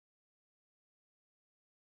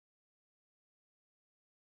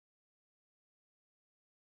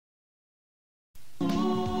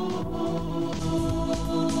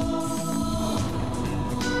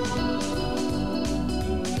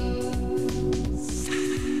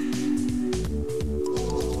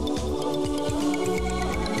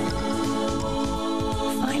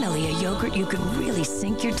you could really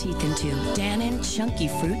sink your teeth into. Dannon Chunky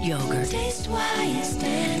Fruit Yogurt. Taste why it's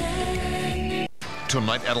Dannon.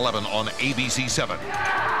 Tonight at 11 on ABC 7.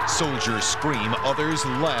 Soldiers scream, others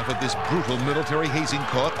laugh at this brutal military hazing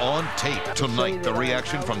caught on tape. Tonight, the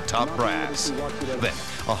reaction from top brass. Then,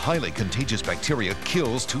 a highly contagious bacteria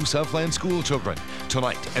kills 2 Southland school children.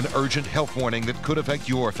 Tonight, an urgent health warning that could affect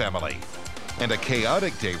your family. And a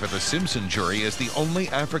chaotic day for the Simpson jury as the only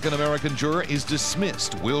African-American juror is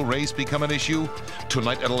dismissed. Will race become an issue?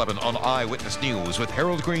 Tonight at 11 on Eyewitness News with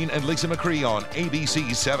Harold Green and Lisa McCree on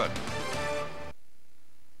ABC 7.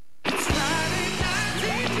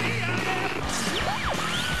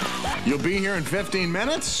 You'll be here in 15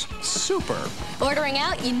 minutes? Super. Ordering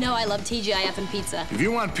out, you know I love TGIF and pizza. If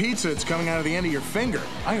you want pizza, it's coming out of the end of your finger.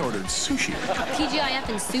 I ordered sushi. TGIF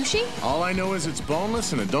and sushi? All I know is it's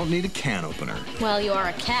boneless and it don't need a can opener. Well, you are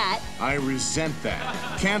a cat. I resent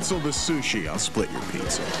that. Cancel the sushi. I'll split your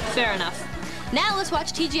pizza. Fair enough. Now let's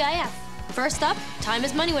watch TGIF. First up, time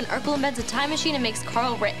is money when Urkel embeds a time machine and makes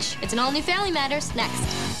Carl rich. It's an all-new Family Matters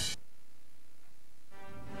next.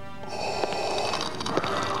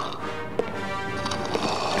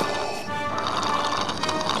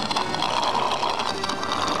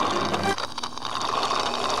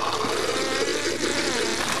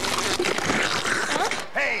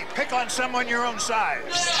 Pick on someone your own size.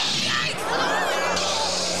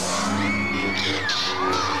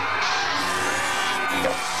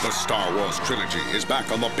 The Star Wars trilogy is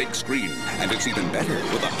back on the big screen, and it's even better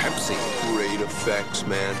with a Pepsi. Great effects,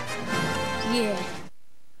 man. Yeah.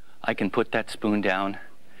 I can put that spoon down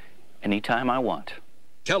anytime I want.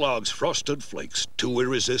 Kellogg's Frosted Flakes, too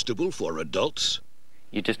irresistible for adults.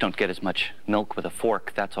 You just don't get as much milk with a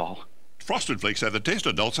fork, that's all. Frosted Flakes have the taste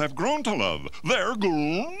adults have grown to love. They're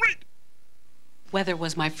great! Whether it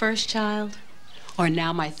was my first child or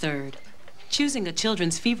now my third, choosing a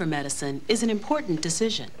children's fever medicine is an important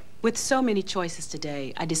decision. With so many choices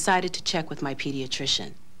today, I decided to check with my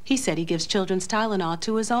pediatrician. He said he gives children's Tylenol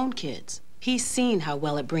to his own kids. He's seen how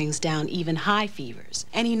well it brings down even high fevers,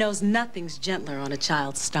 and he knows nothing's gentler on a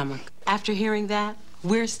child's stomach. After hearing that,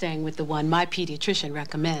 we're staying with the one my pediatrician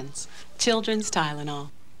recommends, Children's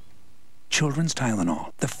Tylenol. Children's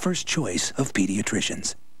Tylenol, the first choice of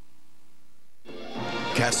pediatricians.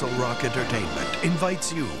 Castle Rock Entertainment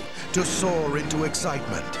invites you to soar into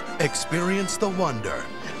excitement, experience the wonder,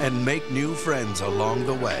 and make new friends along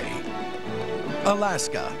the way.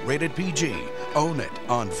 Alaska, rated PG. Own it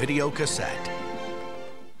on video cassette.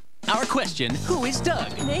 Our question, who is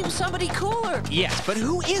Doug? Name somebody cooler. Yes, but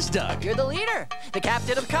who is Doug? You're the leader, the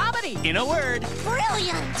captain of comedy. In a word,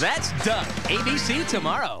 brilliant. That's Doug. ABC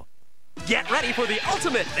tomorrow. Get ready for the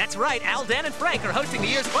ultimate. That's right, Al, Dan, and Frank are hosting the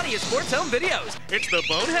year's funniest sports home videos. It's the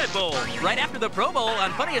Bonehead Bowl, right after the Pro Bowl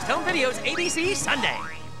on Funniest Home Videos, ABC Sunday.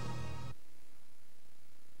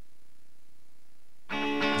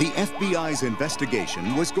 The FBI's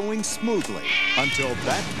investigation was going smoothly until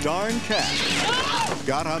that darn cat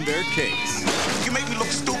got on their case. You make me look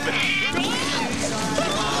stupid.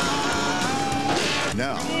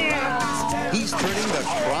 Now, he's turning the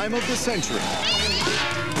crime of the century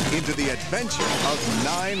into the adventure of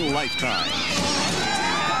 9 lifetimes.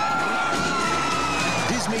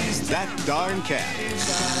 Disney's That Darn Cat.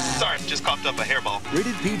 Sorry, just coughed up a hairball.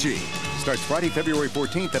 Rated PG. Starts Friday, February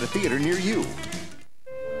 14th at a theater near you.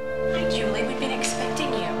 Hi, Julie. We've been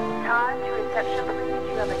expecting you. Todd, to reception, please.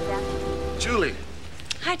 You have a guest. Julie.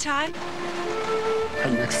 Hi, Todd. Are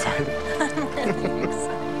you excited? I'm really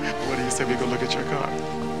excited. What do you say we go look at your car?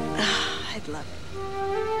 I'd love it.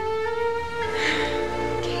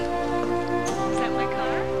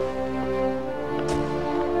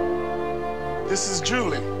 This is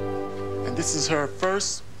Julie, and this is her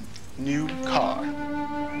first new car.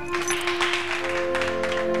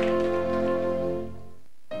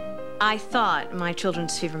 I thought my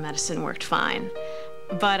children's fever medicine worked fine,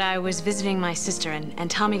 but I was visiting my sister, and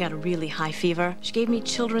Tommy got a really high fever. She gave me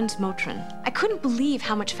children's Motrin. I couldn't believe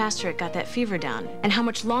how much faster it got that fever down, and how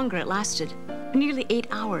much longer it lasted. Nearly 8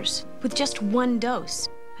 hours, with just 1 dose.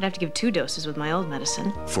 I'd have to give 2 doses with my old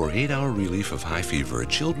medicine. For 8-hour relief of high fever,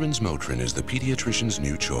 Children's Motrin is the pediatrician's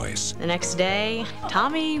new choice. The next day,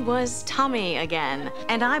 Tommy was Tommy again,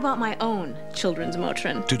 and I bought my own children's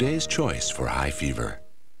Motrin. Today's choice for high fever.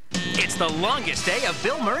 It's the longest day of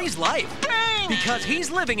Bill Murray's life. Bang! Because he's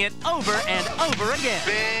living it over and over again.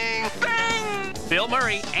 Bing! Bang! Bill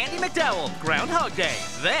Murray, Andy McDowell, Groundhog Day.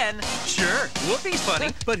 Then, sure, Whoopi's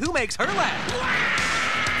funny, but who makes her laugh?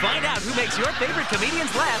 Find out who makes your favorite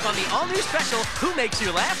comedians laugh on the all-new special, Who Makes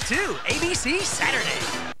You Laugh Too, ABC Saturday.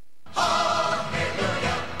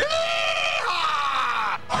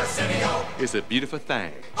 It's a beautiful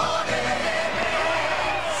thing.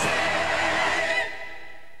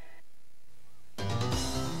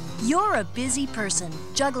 You're a busy person,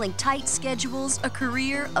 juggling tight schedules, a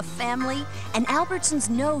career, a family, and Albertsons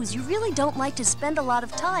knows you really don't like to spend a lot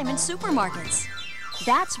of time in supermarkets.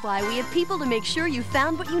 That's why we have people to make sure you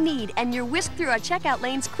found what you need and you're whisked through our checkout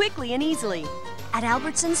lanes quickly and easily. At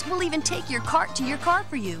Albertsons, we'll even take your cart to your car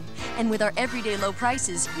for you. And with our everyday low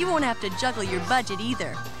prices, you won't have to juggle your budget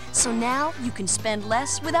either. So now you can spend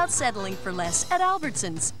less without settling for less at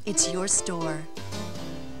Albertsons. It's your store.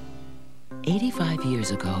 85 years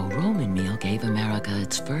ago, Roman meal gave America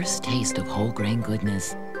its first taste of whole grain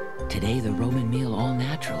goodness. Today, the Roman meal all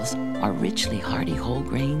naturals are richly hearty whole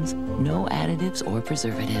grains, no additives or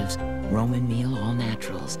preservatives. Roman meal all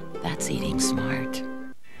naturals. That's eating smart.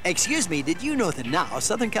 Excuse me, did you know that now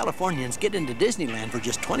Southern Californians get into Disneyland for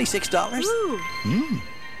just $26? Ooh.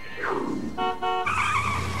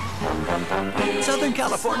 Southern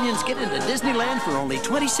Californians get into Disneyland for only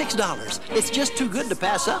 $26. It's just too good to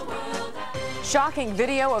pass up. Shocking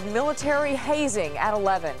video of military hazing at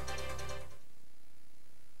 11.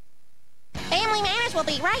 Family Matters will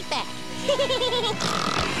be right back.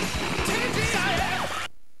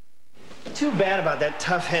 Too bad about that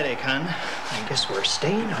tough headache, hon. I guess we're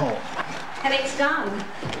staying home. Headache's gone.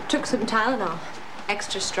 Took some Tylenol.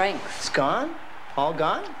 Extra strength. It's gone? All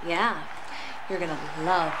gone? Yeah. You're gonna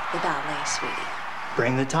love the ballet, sweetie.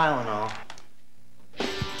 Bring the Tylenol.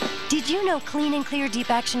 Did you know Clean and Clear Deep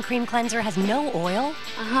Action Cream Cleanser has no oil?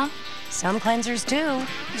 Uh-huh. Some cleansers do.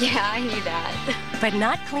 Yeah, I knew that. But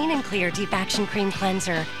not Clean and Clear Deep Action Cream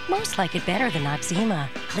Cleanser. Most like it better than Noxzema.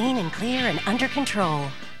 Clean and clear and under control.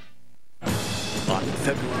 On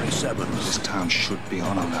February 7th, this town should be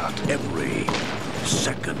on alert. Every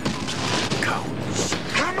second counts.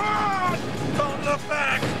 Come on! Don't look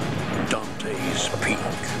back! Dante's Peak,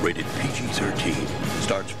 rated PG-13,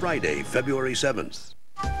 starts Friday, February 7th.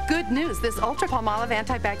 Good news, this Ultra-Palmolive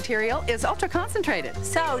antibacterial is ultra-concentrated.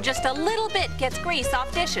 So just a little bit gets grease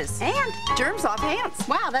off dishes. And germs off hands.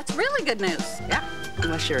 Wow, that's really good news. Yeah,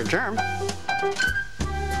 unless you're a germ.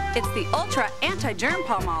 It's the Ultra Anti-Germ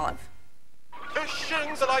Palmolive.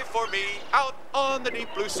 Fishing's a life for me, out on the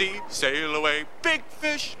deep blue sea. Sail away, big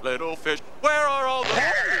fish, little fish. Where are all the...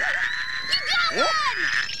 You got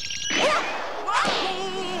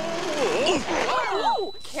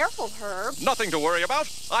Whoa! Careful, Herb. Nothing to worry about.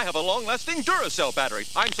 I have a long-lasting Duracell battery.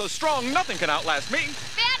 I'm so strong, nothing can outlast me.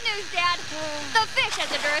 Bad news, Dad. The fish has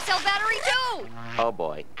a Duracell battery, too. Oh,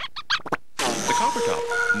 boy. The Copper Top.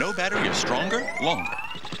 No battery is stronger, longer.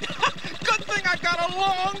 Good thing I got a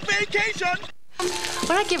long vacation.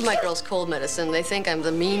 When I give my girls cold medicine, they think I'm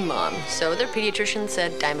the mean mom. So their pediatrician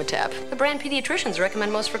said Dimetap. The brand pediatricians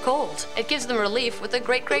recommend most for colds. It gives them relief with a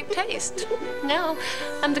great, great taste. Now,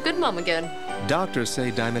 I'm the good mom again. Doctors say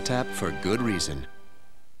Dimetap for good reason.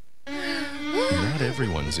 Not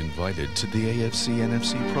everyone's invited to the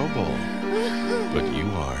AFC-NFC Pro Bowl, but you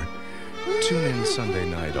are. Tune in Sunday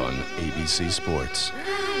night on ABC Sports.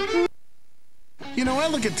 You know, I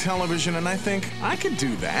look at television and I think, I could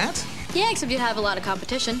do that. Yeah, except you'd have a lot of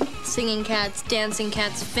competition. Singing cats, dancing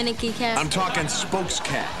cats, finicky cats. I'm talking Spokes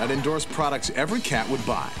Cat. I'd endorse products every cat would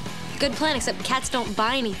buy. Good plan, except cats don't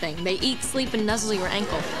buy anything. They eat, sleep, and nuzzle your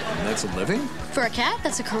ankle. And that's a living? For a cat,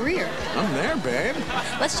 that's a career. I'm there, babe.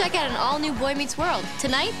 Let's check out an all-new Boy Meets World.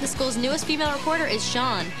 Tonight, the school's newest female reporter is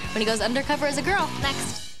Sean, when he goes undercover as a girl.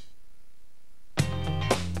 Next.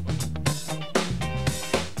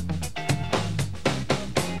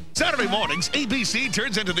 Saturday mornings, ABC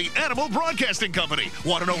turns into the Animal Broadcasting Company.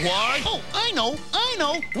 Want to know why? Oh, I know.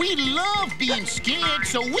 We love being scared,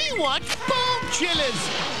 so we watch Bone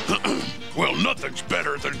Chillers. Well, nothing's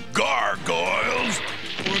better than gargoyles.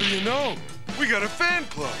 What do you know? We got a fan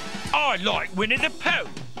club. I like Winnie the Pooh.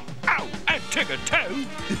 Ow, and Tigger too.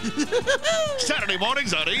 Saturday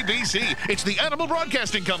mornings on ABC. It's the Animal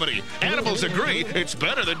Broadcasting Company. Animals agree it's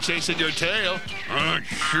better than chasing your tail. I'd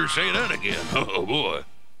sure say that again. Oh, boy.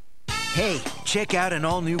 Hey, check out an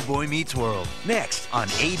all-new Boy Meets World, next on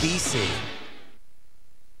ABC.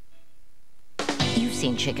 You've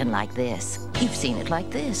seen chicken like this. You've seen it like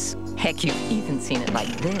this. Heck, you've even seen it like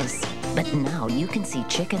this. But now you can see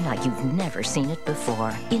chicken like you've never seen it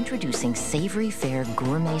before. Introducing Savory Fare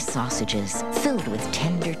Gourmet Sausages, filled with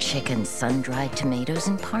tender chicken, sun-dried tomatoes,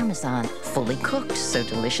 and Parmesan. Fully cooked, so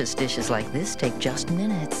delicious dishes like this take just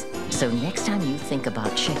minutes. So next time you think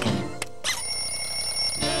about chicken,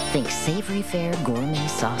 think Savory Fare Gourmet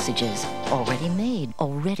Sausages. Already made,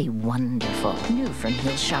 already wonderful. New from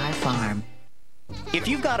Hillshire Farm. If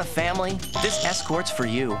you've got a family, this Escort's for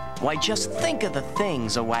you. Why, just think of the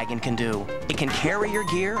things a wagon can do. It can carry your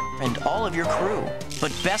gear and all of your crew.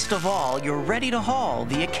 But best of all, you're ready to haul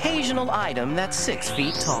the occasional item that's 6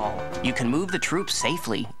 feet tall. You can move the troops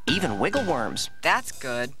safely, even wiggle worms. That's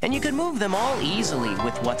good. And you can move them all easily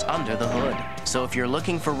with what's under the hood. So if you're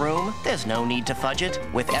looking for room, there's no need to fudge it.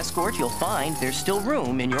 With Escort, you'll find there's still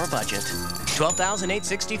room in your budget.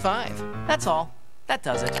 $12,865. That's all. That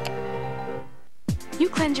does it. You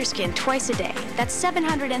cleanse your skin twice a day. That's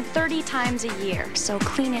 730 times a year, so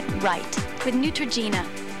clean it right. With Neutrogena,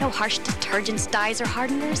 no harsh detergents, dyes, or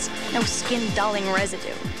hardeners, no skin dulling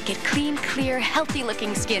residue. Get clean, clear,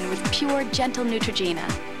 healthy-looking skin with pure, gentle Neutrogena.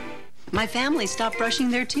 My family stopped brushing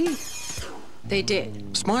their teeth. They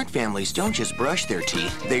did. Smart families don't just brush their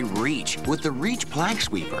teeth, they reach with the Reach Plaque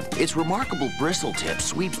Sweeper. Its remarkable bristle tip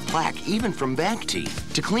sweeps plaque even from back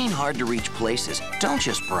teeth. To clean hard-to-reach places, don't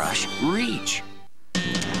just brush, reach.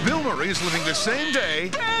 Bill Murray is living the same day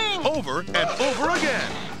over and over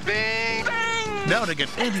again. Bing! Now to get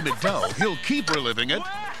Andy McDowell, he'll keep reliving it.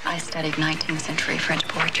 I studied 19th century French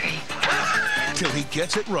poetry. Till he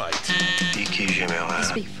gets it right. I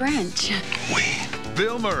speak French.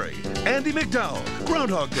 Bill Murray, Andy McDowell,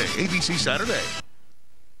 Groundhog Day, ABC Saturday.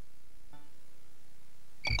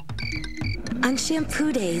 On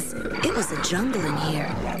shampoo days, it was a jungle in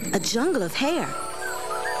here. A jungle of hair.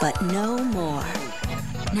 But no more.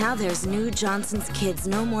 Now there's new Johnson's Kids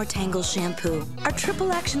No More Tangles shampoo. Our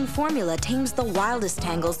triple action formula tames the wildest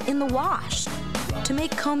tangles in the wash to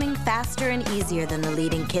make combing faster and easier than the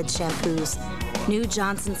leading kids shampoos. New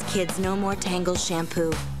Johnson's Kids No More Tangles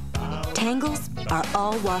shampoo. Tangles are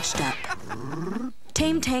all washed up.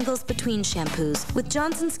 Tame tangles between shampoos with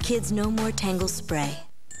Johnson's Kids No More Tangles spray.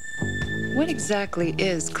 What exactly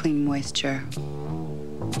is clean moisture?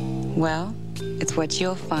 Well, it's what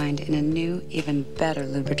you'll find in a new, even better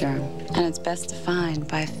Lubriderm. And it's best defined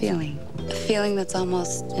by a feeling that's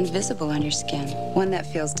almost invisible on your skin. One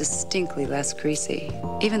that feels distinctly less greasy,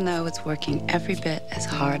 even though it's working every bit as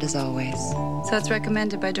hard as always. So it's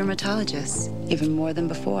recommended by dermatologists, even more than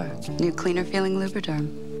before. New, cleaner feeling Lubriderm.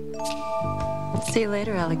 See you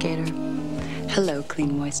later, alligator. Hello,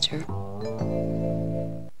 clean moisture.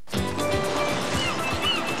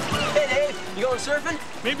 You going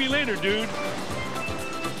surfing? Maybe later, dude.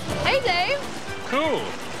 Hey, Dave. Cool.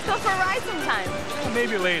 Go for a ride sometime.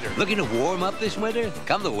 Maybe later. Looking to warm up this winter?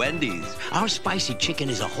 Come to Wendy's. Our spicy chicken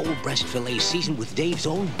is a whole breast filet seasoned with Dave's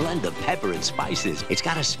own blend of pepper and spices. It's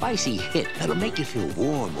got a spicy hit that'll make you feel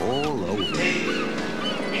warm all over.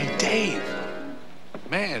 Hey, Dave.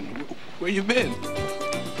 Man, where you been?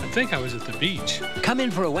 I think I was at the beach. Come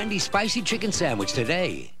in for a Wendy's spicy chicken sandwich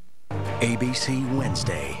today. ABC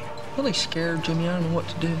Wednesday. Really scared, Jimmy. I don't know what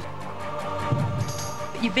to do.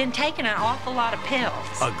 You've been taking an awful lot of pills.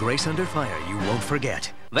 A Grace Under Fire you won't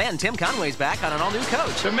forget. Then Tim Conway's back on an all-new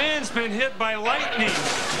coach. The man's been hit by lightning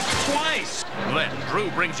twice. Then Drew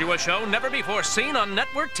brings you a show never before seen on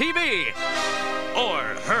network TV. Or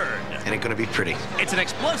heard. It ain't gonna be pretty. It's an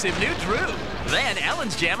explosive new Drew. Then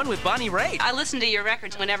Ellen's jamming with Bonnie Raitt. I listen to your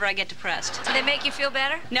records whenever I get depressed. Do they make you feel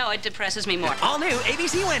better? No, it depresses me more. All new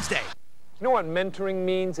ABC Wednesday. You know what mentoring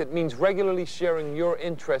means? It means regularly sharing your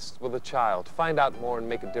interests with a child. Find out more and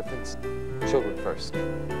make a difference. Children first.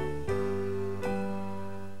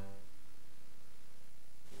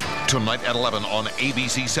 Tonight at 11 on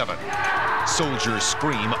ABC 7. Soldiers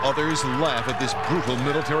scream, others laugh at this brutal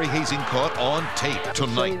military hazing caught on tape.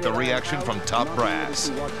 Tonight, the reaction from top brass.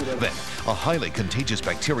 Then, a highly contagious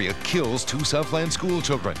bacteria kills 2 Southland school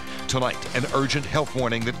children. Tonight, an urgent health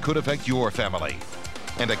warning that could affect your family.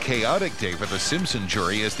 And a chaotic day for the Simpson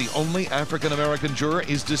jury as the only African-American juror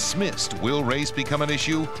is dismissed. Will race become an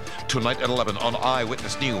issue? Tonight at 11 on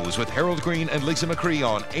Eyewitness News with Harold Green and Lisa McCree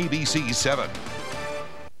on ABC 7.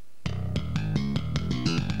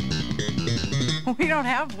 We don't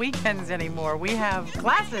have weekends anymore. We have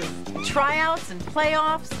classes, tryouts and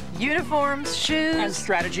playoffs, uniforms, shoes. And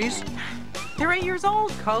strategies. They're 8 years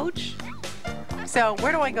old, Coach. So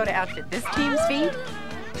where do I go to outfit this team's feet?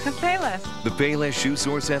 The Payless. The Payless Shoe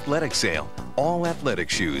Source Athletic Sale. All athletic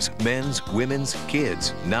shoes, men's, women's,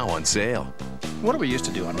 kids, now on sale. What do we used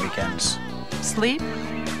to do on weekends? Sleep?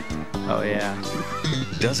 Oh, yeah.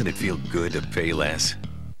 Doesn't it feel good to pay less?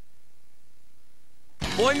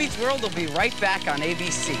 Boy Meets World will be right back on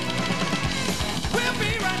ABC. We'll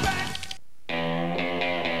be right back.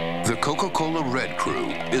 The Coca-Cola Red Crew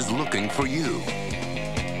is looking for you.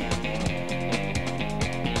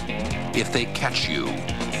 If they catch you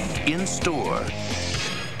in store,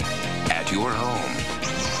 at your home,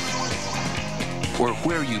 or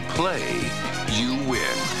where you play, you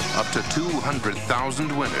win. Up to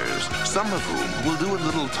 200,000 winners, some of whom will do a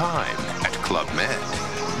little time at Club Med.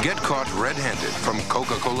 Get caught red-handed from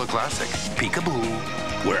Coca-Cola Classic.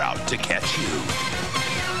 Peekaboo, we're out to catch you.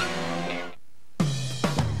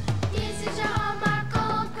 This is your Hallmark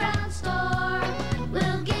Gold Crown store.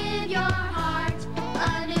 We'll give your heart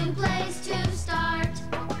a new place to start.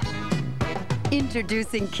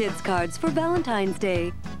 Introducing Kids Cards for Valentine's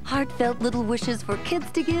Day. Heartfelt little wishes for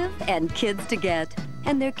kids to give and kids to get.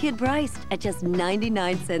 And they're kid priced at just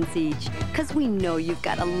 99 cents each. Because we know you've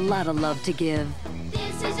got a lot of love to give.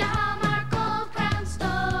 This is your Hallmark Gold Crown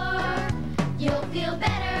store. You'll feel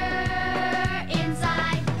better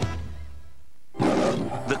inside.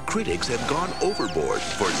 The critics have gone overboard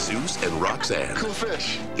for Zeus and Roxanne. Cool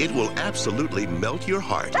fish. It will absolutely melt your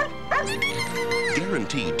heart.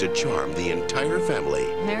 Guaranteed to charm the entire family.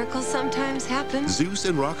 Miracles sometimes happen. Zeus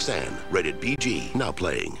and Roxanne, rated PG, now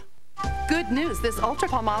playing. Good news, this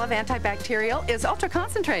Ultra-Palmolive antibacterial is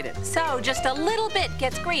ultra-concentrated. So just a little bit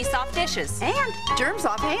gets grease off dishes. And germs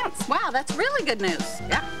off hands. Wow, that's really good news.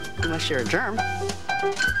 Yeah, unless you're a germ.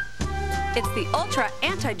 It's the Ultra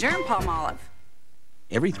Anti-Germ Palmolive.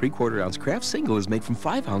 Every 3/4 ounce Kraft single is made from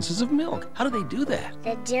 5 ounces of milk. How do they do that?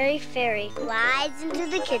 The dairy fairy glides into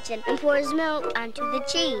the kitchen and pours milk onto the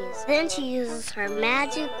cheese. Then she uses her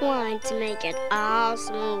magic wand to make it all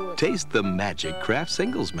smooth. Taste the magic Kraft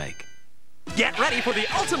singles make. Get ready for the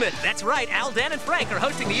ultimate. That's right, Al, Dan, and Frank are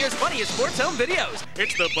hosting the year's funniest sports home videos.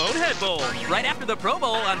 It's the Bonehead Bowl, right after the Pro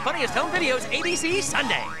Bowl on Funniest Home Videos, ABC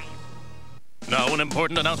Sunday. Now an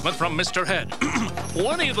important announcement from Mr. Head.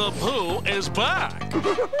 Winnie the Pooh is back.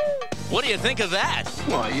 What do you think of that?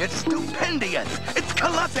 Why, it's stupendous. It's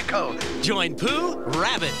Classico. Join Pooh,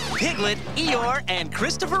 Rabbit, Piglet, Eeyore, and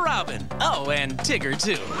Christopher Robin. Oh, and Tigger,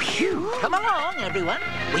 too. Phew. Come along, everyone.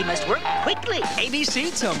 We must work quickly.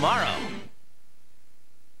 ABC tomorrow.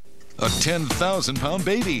 A 10,000-pound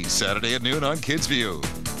baby, Saturday at noon on Kids View.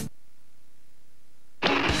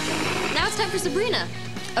 Now it's time for Sabrina,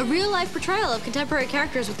 a real-life portrayal of contemporary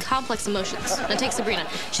characters with complex emotions. Now take Sabrina.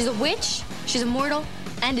 She's a witch, she's immortal,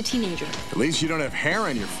 and a teenager. At least you don't have hair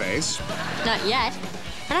on your face. Not yet.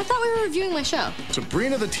 And I thought we were reviewing my show.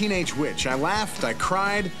 Sabrina the Teenage Witch. I laughed, I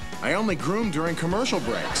cried, I only groomed during commercial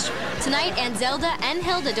breaks. Tonight, Aunt Zelda and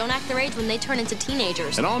Hilda don't act their age when they turn into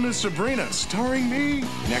teenagers. An all-new Sabrina, starring me.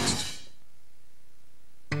 Next.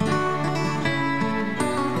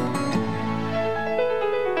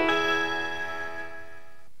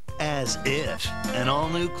 As if. An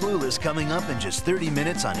all-new Clueless coming up in just 30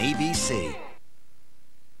 minutes on ABC.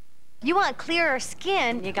 You want clearer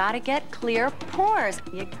skin, you gotta get clear pores.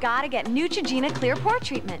 You gotta get Neutrogena Clear Pore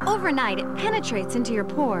Treatment. Overnight, it penetrates into your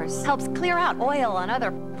pores, helps clear out oil and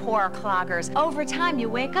other pore cloggers. Over time, you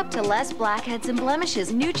wake up to less blackheads and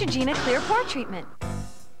blemishes. Neutrogena Clear Pore Treatment.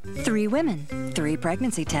 3 women, 3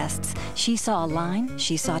 pregnancy tests. She saw a line,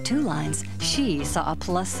 she saw 2 lines, she saw a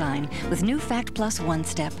plus sign with new Fact Plus 1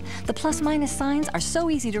 step. The plus-minus signs are so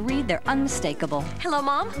easy to read, they're unmistakable. Hello,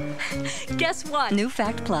 Mom. Guess what? New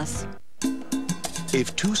Fact Plus.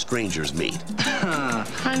 If 2 strangers meet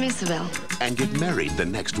I'm Isabel. and get married the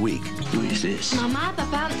next week, Who is this? Mamá,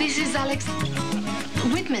 papá, this is Alex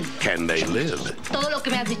Whitman. can they live? Todo lo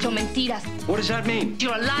que me has dicho mentiras. What does that mean?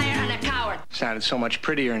 You're a liar and a coward. Sounded so much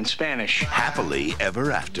prettier in Spanish. Happily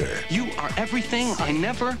ever after. You are everything I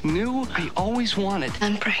never knew I always wanted.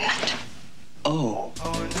 I'm pregnant. Oh.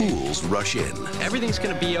 Fools rush in. Everything's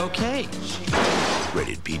gonna be okay.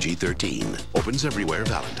 Rated PG-13. Opens everywhere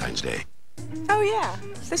Valentine's Day. Oh yeah,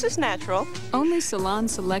 this is natural. Only Salon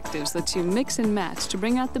Selectives lets you mix and match to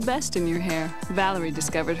bring out the best in your hair. Valerie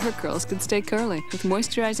discovered her curls could stay curly with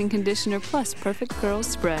moisturizing conditioner plus perfect curl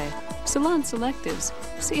spray. Salon Selectives.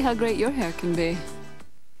 See how great your hair can be.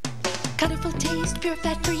 Colorful taste, pure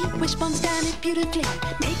fat-free, Wishbone's done it beautifully.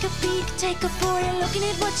 Take a peek, take a pour, you're looking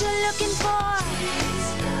at what you're looking for.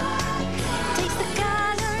 Taste the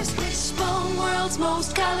colors, Wishbone, world's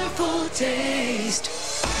most colorful taste.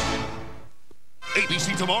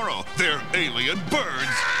 ABC tomorrow, they're alien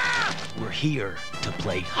birds. We're here to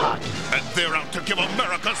play hockey. And they're out to give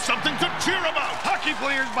America something to cheer about. Hockey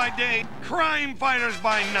players by day, crime fighters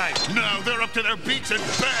by night. Now they're up to their beaks in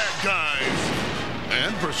bad guys.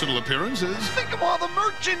 And personal appearances. Think of all the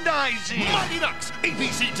merchandising. Mighty Ducks,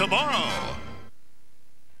 ABC tomorrow.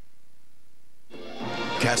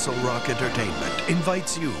 Castle Rock Entertainment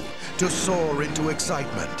invites you to soar into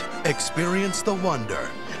excitement, experience the wonder,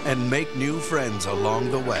 and make new friends along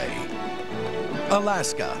the way.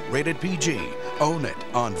 Alaska, rated PG. Own it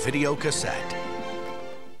on video cassette.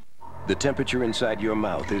 The temperature inside your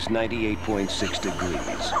mouth is 98.6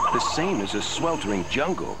 degrees. The same as a sweltering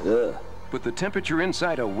jungle. but the temperature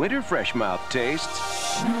inside a Winter Fresh mouth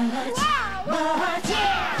tastes...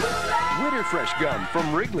 Winter Fresh gum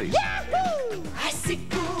from Wrigley's. Icy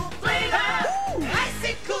cool flavor,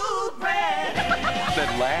 icy cool bread.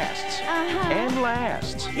 That lasts, and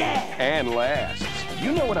lasts, and lasts.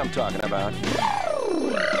 You know what I'm talking about.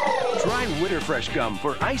 Try Winter Fresh gum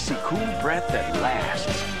for icy cool breath that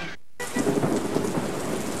lasts.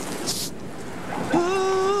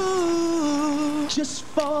 Ooh, just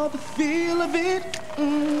for the feel of it,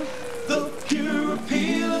 the pure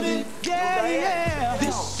appeal of it, yeah.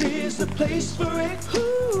 This is the place for it.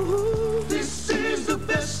 Ooh, this is the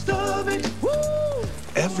best of it. Woo.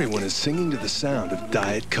 Everyone is singing to the sound of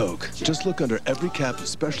Diet Coke. Just look under every cap of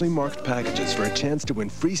specially marked packages for a chance to win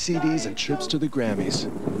free CDs and trips to the Grammys.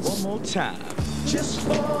 One more time. Just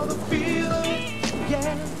for the feel of it,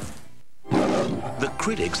 yeah. The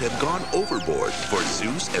critics have gone overboard for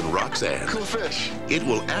Zeus and Roxanne. Cool fish. It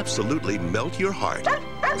will absolutely melt your heart.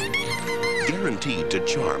 Guaranteed to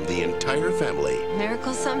charm the entire family.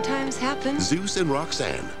 Miracles sometimes happen. Zeus and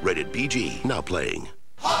Roxanne, rated PG, now playing.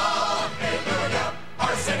 Hallelujah.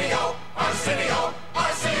 Arsenio, Arsenio,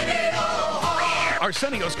 Arsenio.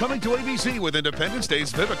 Arsenio's coming to ABC with Independence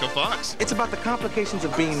Day's Vivica Fox. It's about the complications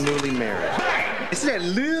of being newly married. You see that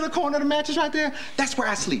little corner of the mattress right there? That's where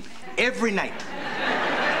I sleep every night.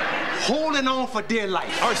 Holding on for dear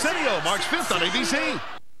life. Arsenio, March 5th on ABC.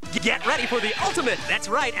 Get ready for the ultimate. That's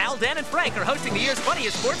right, Al, Dan, and Frank are hosting the year's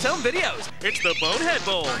funniest sports home videos. It's the Bonehead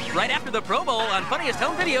Bowl, right after the Pro Bowl on Funniest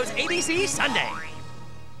Home Videos, ABC Sunday.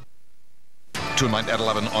 Tonight at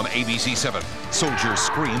 11 on ABC 7. Soldiers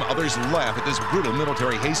scream, others laugh at this brutal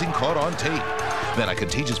military hazing caught on tape. Then a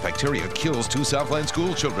contagious bacteria kills 2 Southland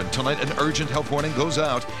school children. Tonight, an urgent health warning goes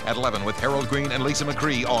out at 11 with Harold Green and Lisa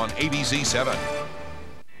McCree on ABC 7.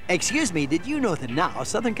 Excuse me, did you know that now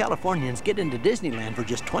Southern Californians get into Disneyland for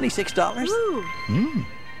just $26?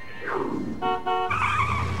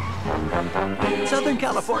 Southern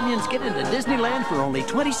Californians get into Disneyland for only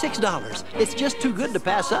 $26. It's just too good to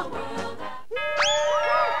pass up.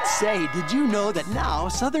 Say, did you know that now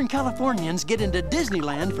Southern Californians get into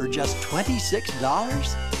Disneyland for just $26?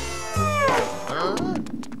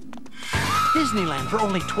 Disneyland for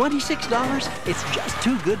only $26? It's just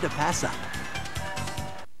too good to pass up.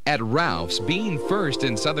 At Ralph's, being first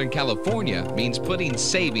in Southern California means putting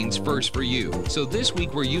savings first for you. So this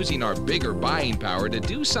week we're using our bigger buying power to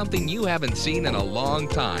do something you haven't seen in a long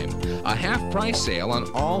time. A half-price sale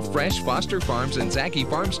on all fresh Foster Farms and Zaki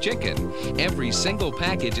Farms chicken. Every single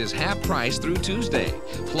package is half price through Tuesday.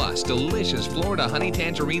 Plus, delicious Florida honey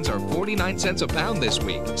tangerines are 49 cents a pound this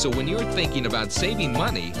week. So when you're thinking about saving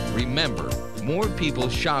money, remember, more people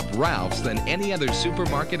shop Ralph's than any other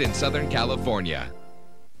supermarket in Southern California.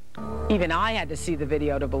 Even I had to see the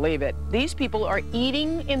video to believe it. These people are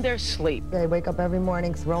eating in their sleep. They wake up every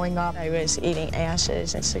morning throwing up. I was eating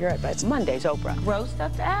ashes and cigarette butts. Monday's Oprah. Grow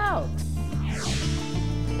stuff out.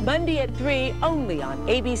 Monday at 3, only on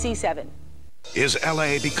ABC 7. Is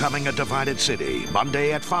L.A. becoming a divided city?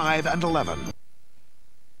 Monday at 5 and 11.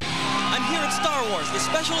 I'm here at Star Wars, the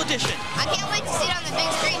special edition. I can't wait to see it on the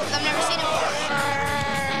big screen because I've never seen it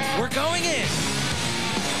before. We're going in.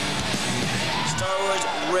 Star Wars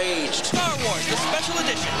Raged. Star Wars, the special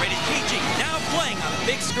edition, rated PG, now playing on the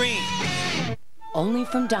big screen. Only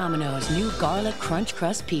from Domino's new Garlic Crunch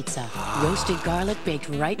Crust Pizza. Roasted garlic baked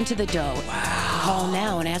right into the dough. Wow. Call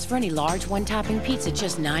now and ask for any large one-topping pizza,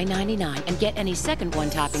 just $9.99, and get any second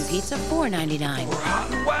one-topping pizza, $4.99. We're hot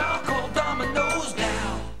and wild, call Domino's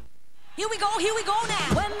now. Here we go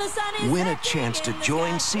now. When the sun is Win a chance to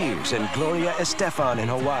join Sears and Gloria Estefan in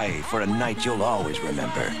Hawaii for a night you'll always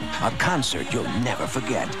remember. A concert you'll never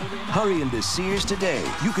forget. Hurry into Sears today.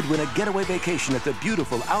 You could win a getaway vacation at the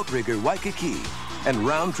beautiful Outrigger Waikiki. And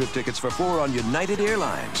round-trip tickets for 4 on United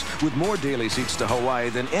Airlines, with more daily seats to Hawaii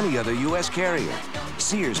than any other U.S. carrier.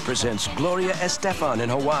 Sears presents Gloria Estefan in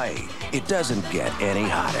Hawaii. It doesn't get any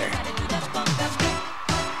hotter.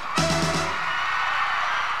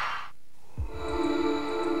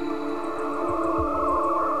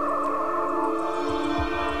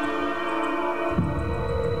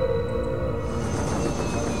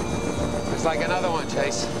 It's like another one,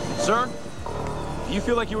 Chase. Sir, do you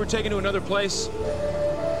feel like you were taken to another place?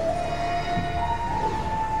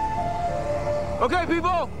 Okay,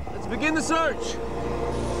 people, let's begin the search.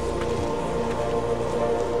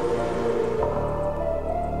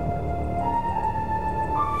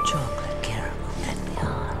 Chocolate, caramel, and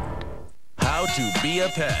beyond. How to be a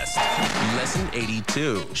pest. Lesson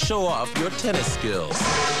 82. Show off your tennis skills.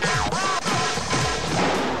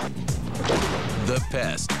 The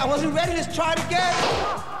Pest. I wasn't ready. Let's try it again.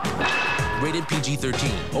 Rated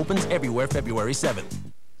PG-13. Opens everywhere February 7th.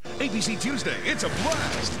 ABC Tuesday, it's a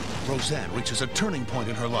blast. Roseanne reaches a turning point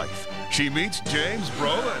in her life. She meets James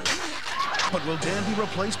Brolin. But will Dan be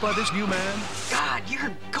replaced by this new man? God,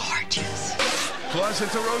 you're gorgeous. Plus,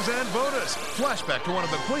 it's a Roseanne bonus. Flashback to one of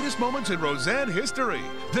the greatest moments in Roseanne history.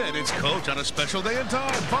 Then it's Coach on a special day and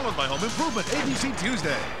time, followed by Home Improvement, ABC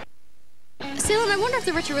Tuesday. Salem, I wonder if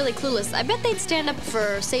the rich are really clueless. I bet they'd stand up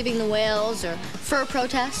for saving the whales or fur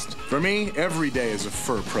protest. For me, every day is a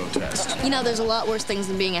fur protest. You know, there's a lot worse things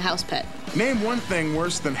than being a house pet. Name one thing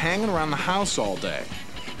worse than hanging around the house all day.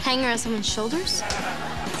 Hanging around someone's shoulders?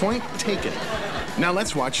 Point taken. Now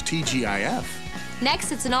let's watch TGIF.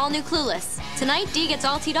 Next, it's an all-new Clueless. Tonight, Dee gets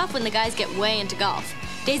all teed up when the guys get way into golf.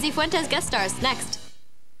 Daisy Fuentes guest stars next.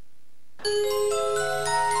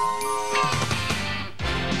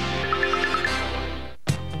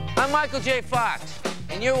 I'm Michael J. Fox,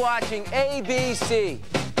 and you're watching ABC.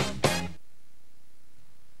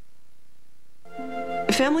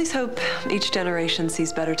 Families hope each generation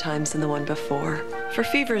sees better times than the one before. For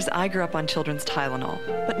fevers, I grew up on children's Tylenol.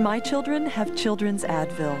 But my children have children's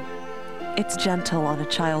Advil. It's gentle on a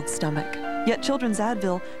child's stomach. Yet children's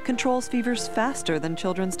Advil controls fevers faster than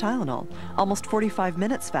children's Tylenol, almost 45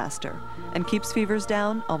 minutes faster, and keeps fevers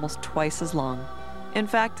down almost twice as long. In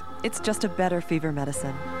fact, it's just a better fever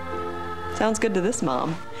medicine. Sounds good to this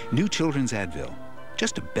mom. New children's Advil,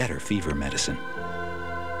 just a better fever medicine.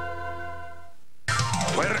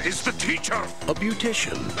 Where is the teacher? A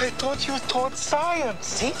beautician. I thought you taught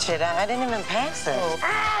science. Teach it? I didn't even pass it.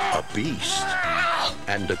 A beast.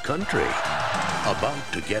 And a country. About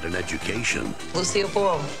to get an education. Lucille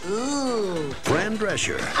Ball. Ooh. Fran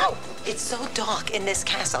Drescher. Oh, it's so dark in this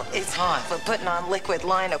castle. It's hard for putting on liquid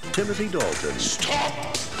liner. Timothy Dalton.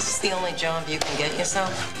 Stop. Is this the only job you can get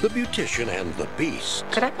yourself? The beautician and the beast.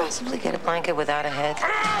 Could I possibly get a blanket without a head?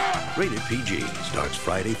 Rated PG. Starts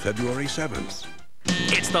Friday, February 7th.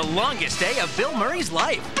 It's the longest day of Bill Murray's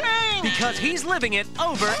life. Bang! Because he's living it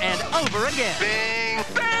over and over again. Bang!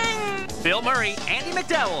 Bang! Bill Murray, Andy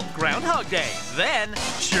McDowell, Groundhog Day. Then,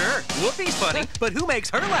 sure, Whoopi's funny, but who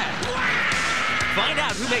makes her laugh? Find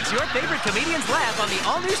out who makes your favorite comedians laugh on the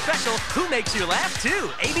all-new special, Who Makes You Laugh Too,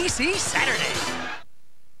 ABC Saturday.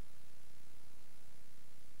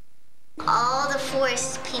 All the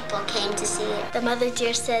forest people came to see it. The mother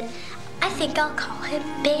deer said, I think I'll call him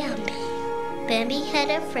Bambi. Bambi had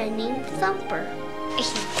a friend named Thumper. He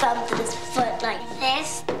thumped his foot like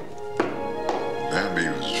this. Bambi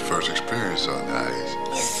was his first experience on the ice.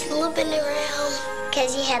 He's slipping around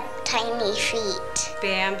because he had tiny feet.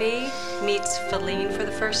 Bambi meets Feline for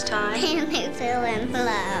the first time. And they fell in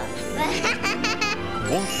love.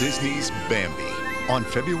 Walt Disney's Bambi. On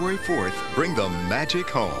February 4th, bring the magic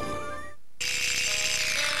home.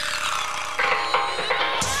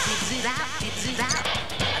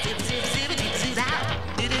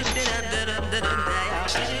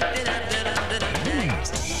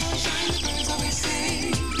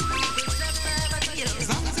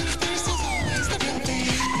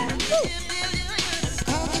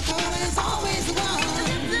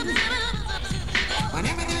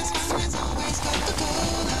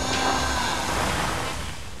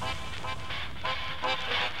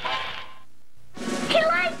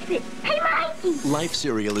 Life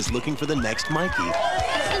Cereal is looking for the next Mikey.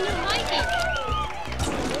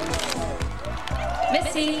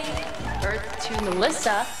 Missy, birth to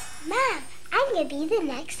Melissa. Mom, I'm gonna be the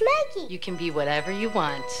next Mikey. You can be whatever you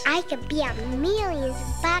want. I could be on millions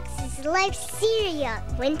of boxes of Life Cereal.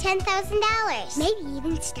 Win $10,000. Maybe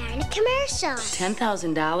even star in a commercial.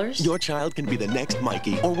 $10,000? Your child can be the next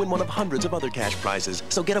Mikey or win one of hundreds of other cash prizes.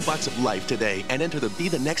 So get a box of Life today and enter the Be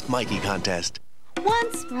the Next Mikey contest.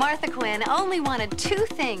 Once, Martha Quinn only wanted two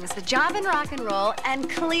things, the job in rock and roll and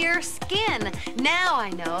clear skin. Now I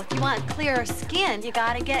know if you want clearer skin, you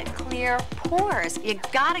gotta get clear pores. You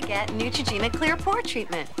gotta get Neutrogena Clear Pore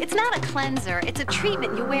Treatment. It's not a cleanser, it's a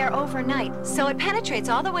treatment you wear overnight. So it penetrates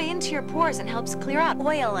all the way into your pores and helps clear out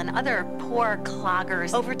oil and other pore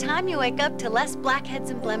cloggers. Over time, you wake up to less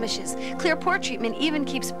blackheads and blemishes. Clear Pore Treatment even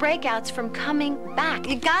keeps breakouts from coming back.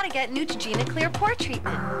 You gotta get Neutrogena Clear Pore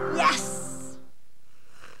Treatment. Yes!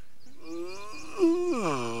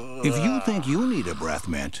 If you think you need a breath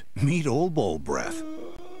mint, meet Old Bowl Breath.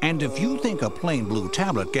 And if you think a plain blue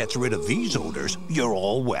tablet gets rid of these odors, you're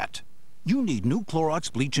all wet. You need new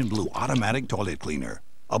Clorox Bleach and Blue Automatic Toilet Cleaner.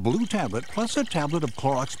 A blue tablet plus a tablet of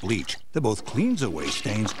Clorox bleach that both cleans away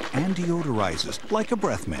stains and deodorizes like a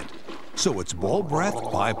breath mint. So it's ball breath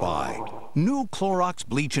bye-bye. New Clorox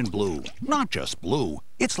Bleach and Blue. Not just blue,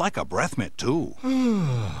 it's like a breath mint too.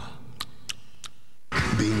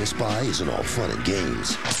 Being a spy isn't all fun and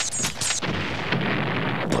games.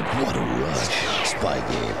 but what a rush. Spy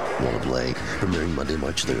Game, Wanna Play, premiering Monday,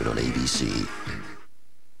 March 3rd on ABC.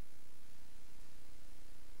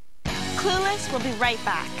 Clueless will be right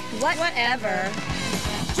back. Whatever.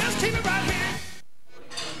 Just keep it right here.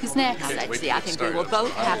 Who's next? Let's see, I think we will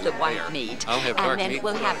both have the white meat. I'll have dark meat. And then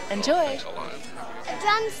we'll have... Enjoy. A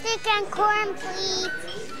drumstick and corn, please.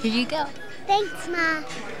 Here you go. Thanks, Ma.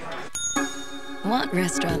 Want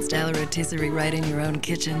restaurant-style rotisserie right in your own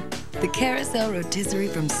kitchen? The Carousel Rotisserie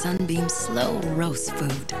from Sunbeam's slow roast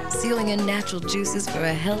food, sealing in natural juices for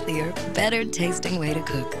a healthier, better-tasting way to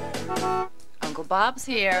cook. Uncle Bob's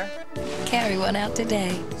here. Carry one out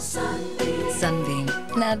today. Sunbeam.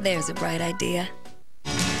 Now there's a bright idea.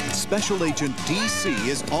 Special Agent DC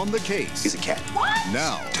is on the case. He's a cat. What?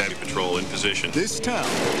 Now, Tabby Patrol in position. this town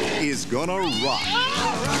is gonna rock.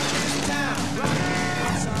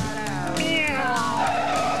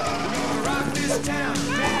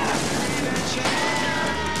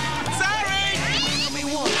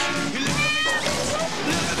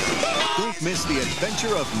 Don't miss the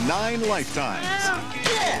adventure of 9 lifetimes.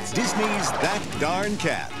 Disney's That Darn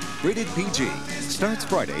Cat. Rated PG. Starts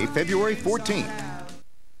Friday, February 14th.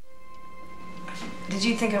 Did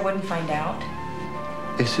you think I wouldn't find out?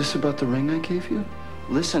 Is this about the ring I gave you?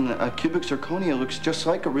 Listen, a cubic zirconia looks just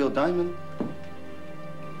like a real diamond.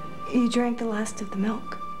 You drank the last of the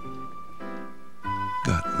milk.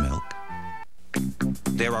 Got milk?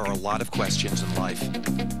 There are a lot of questions in life,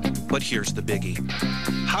 but here's the biggie.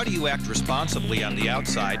 How do you act responsibly on the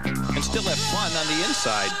outside and still have fun on the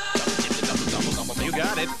inside? You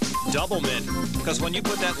got it. Double Mint. Because when you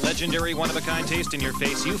put that legendary one-of-a-kind taste in your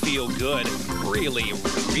face, you feel good. Really,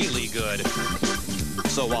 really good.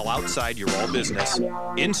 So while outside you're all business,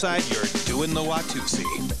 inside you're doing the Watusi.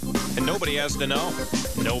 And nobody has to know.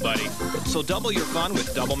 Nobody. So double your fun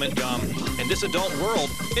with Double Mint Gum. In this adult world,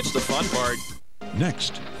 it's the fun part.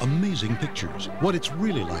 Next, amazing pictures. What it's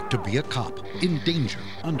really like to be a cop. In danger,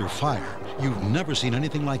 under fire. You've never seen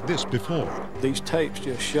anything like this before. These tapes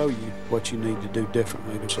just show you what you need to do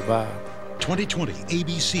differently to survive. 2020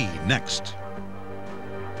 ABC next.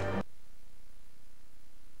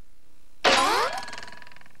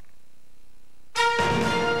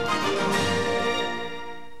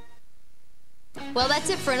 Well, that's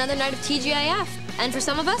it for another night of TGIF. And for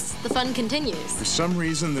some of us, the fun continues. For some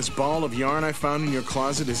reason, this ball of yarn I found in your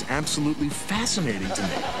closet is absolutely fascinating to me.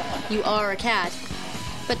 You are a cat.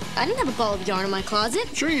 But I didn't have a ball of yarn in my closet.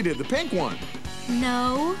 Sure you did, the pink one.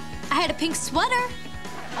 No, I had a pink sweater.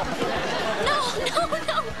 No.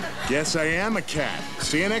 Guess I am a cat.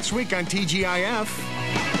 See you next week on TGIF.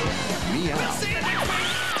 Meow.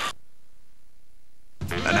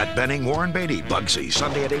 Annette Bening, Warren Beatty, Bugsy,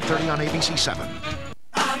 Sunday at 8:30 on ABC 7.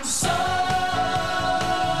 I'm sold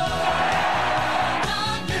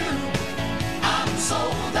on you. I'm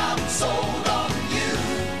sold on you.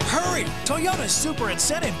 Hurry! Toyota's Super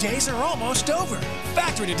Incentive Days are almost over.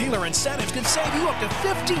 Factory-to-dealer incentives can save you up to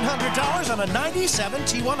 $1,500 on a 97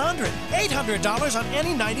 T100, $800 on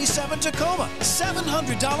any 97 Tacoma,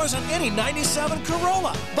 $700 on any 97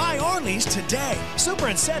 Corolla. Buy or lease today. Super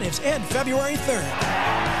incentives end February 3rd.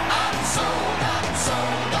 I'm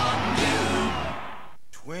sold on you.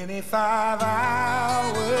 25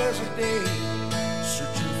 hours a day,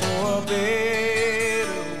 searching for a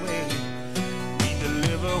better way. We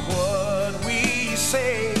deliver what we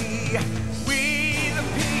say. We the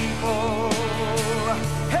people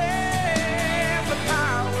have the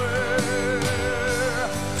power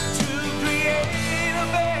to create a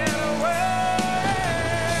better world.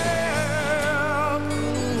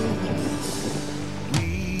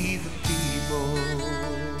 We the people.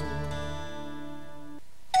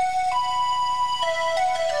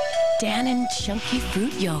 Dan & Chunky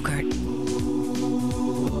Fruit Yogurt.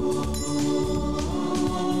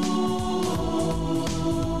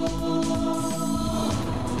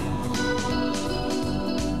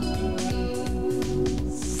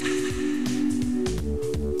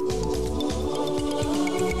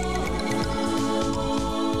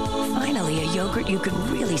 Finally, a yogurt you could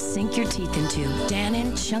really sink your teeth into. Dan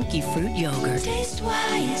 & Chunky Fruit Yogurt. Taste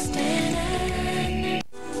wise, Dan.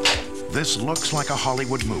 This looks like a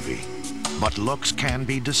Hollywood movie, but looks can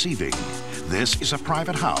be deceiving. This is a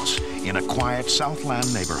private house in a quiet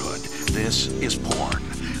Southland neighborhood. This is porn,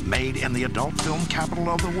 made in the adult film capital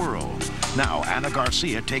of the world. Now, Anna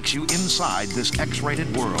Garcia takes you inside this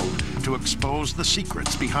X-rated world to expose the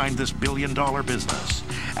secrets behind this billion-dollar business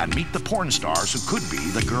and meet the porn stars who could be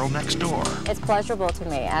the girl next door. It's pleasurable to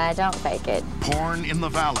me, and I don't fake it. Porn in the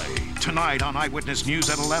Valley, tonight on Eyewitness News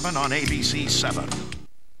at 11 on ABC 7.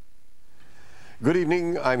 Good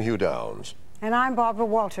evening, I'm Hugh Downs. And I'm Barbara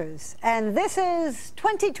Walters, and this is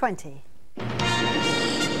 2020.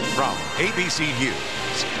 From ABC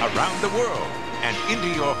News, around the world and into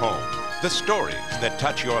your home, the stories that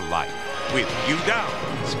touch your life with Hugh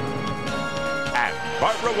Downs and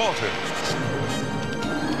Barbara Walters.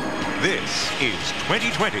 This is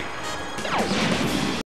 2020.